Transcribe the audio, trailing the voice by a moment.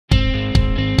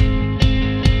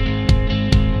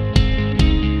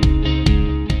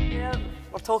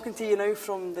talking to you now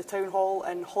from the town hall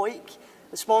in Hawick.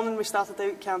 This morning we started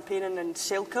out campaigning in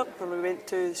Selkirk when we went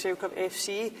to the Selkirk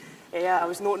FC. I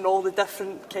was noting all the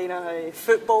different kind of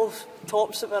football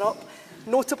tops that were up.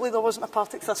 Notably, there wasn't a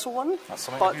Partick Thistle one,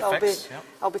 but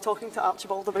I'll be talking to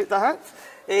Archibald about that.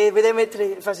 We then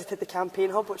visited the campaign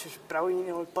hub, which was brilliant,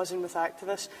 you know, buzzing with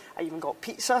activists. I even got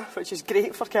pizza, which is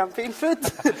great for campaign food.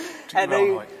 And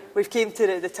now we've came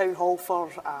to the town hall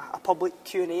for a public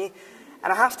Q&A.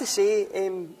 And I have to say,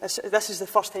 this is the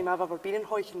first time I've ever been in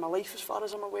Hawick in my life, as far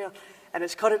as I'm aware, and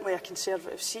it's currently a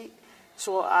Conservative seat.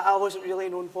 So I wasn't really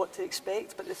knowing what to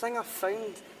expect, but the thing I've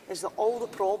found is that all the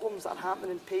problems that are happening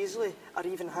in Paisley are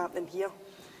even happening here.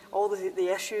 All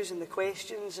the issues and the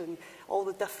questions and all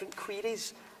the different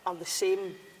queries are the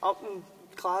same up in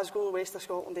Glasgow, West of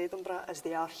Scotland, Edinburgh, as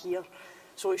they are here.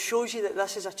 So it shows you that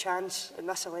this is a chance in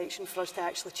this election for us to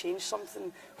actually change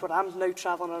something, where I'm now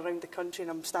travelling around the country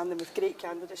and I'm standing with great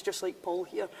candidates, just like Paul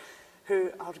here, who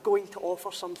are going to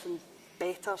offer something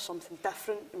better, something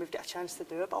different, and we've got a chance to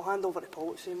do it. But I'll hand over to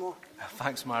Paul to say more.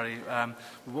 Thanks, Mhairi.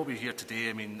 We will be here today.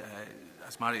 I mean,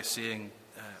 as Mhairi is saying,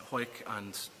 Hawick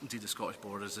and indeed the Scottish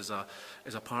Borders is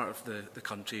a part of the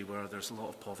country where there's a lot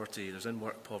of poverty. There's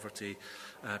in-work poverty.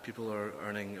 People are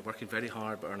working very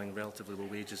hard but earning relatively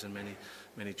low wages in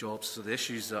many jobs. So the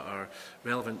issues that are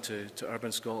relevant to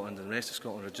urban Scotland and the rest of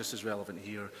Scotland are just as relevant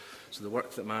here. So the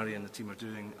work that Mhairi and the team are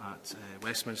doing at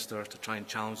Westminster to try and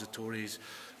challenge the Tories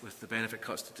with the benefit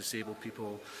cuts to disabled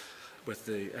people, with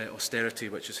the austerity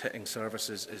which is hitting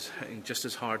services, is hitting just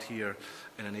as hard here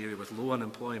in an area with low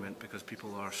unemployment, because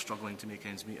people are struggling to make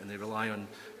ends meet and they rely on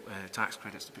tax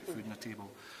credits to put food on the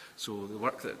table. So the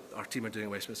work that our team are doing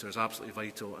at Westminster is absolutely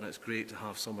vital, and it's great to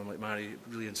have someone like Mhairi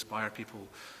really inspire people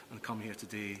and come here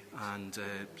today and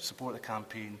support the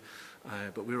campaign.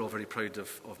 But we're all very proud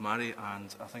of Mhairi,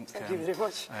 and I think thank you very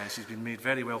much. She's been made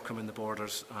very welcome in the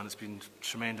Borders, and it's been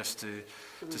tremendous to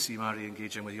see Mhairi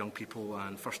engaging with young people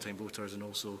and first-time voters, and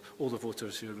also older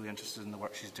voters who are really interested in the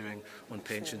work she's doing on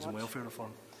pensions and welfare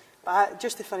reform. But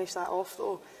just to finish that off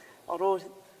though, although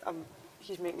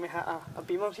he's making me hit a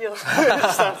beamer here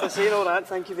after saying all that,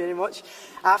 thank you very much.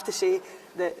 I have to say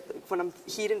that when I'm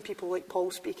hearing people like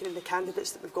Paul speaking and the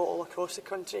candidates that we've got all across the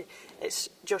country, it's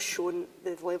just shown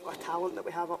the level of talent that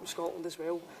we have up in Scotland as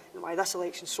well, and why this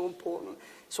election is so important,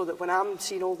 so that when I'm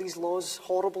seeing all these laws,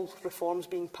 horrible reforms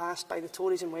being passed by the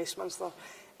Tories in Westminster,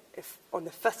 if on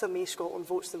the 5th of May Scotland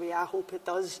votes the way I hope it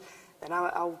does, then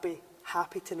I'll be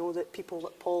happy to know that people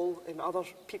like Paul and other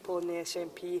people in the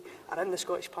SNP are in the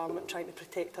Scottish Parliament trying to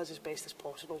protect us as best as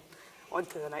possible. On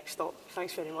to the next stop.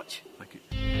 Thanks very much. Thank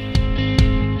you.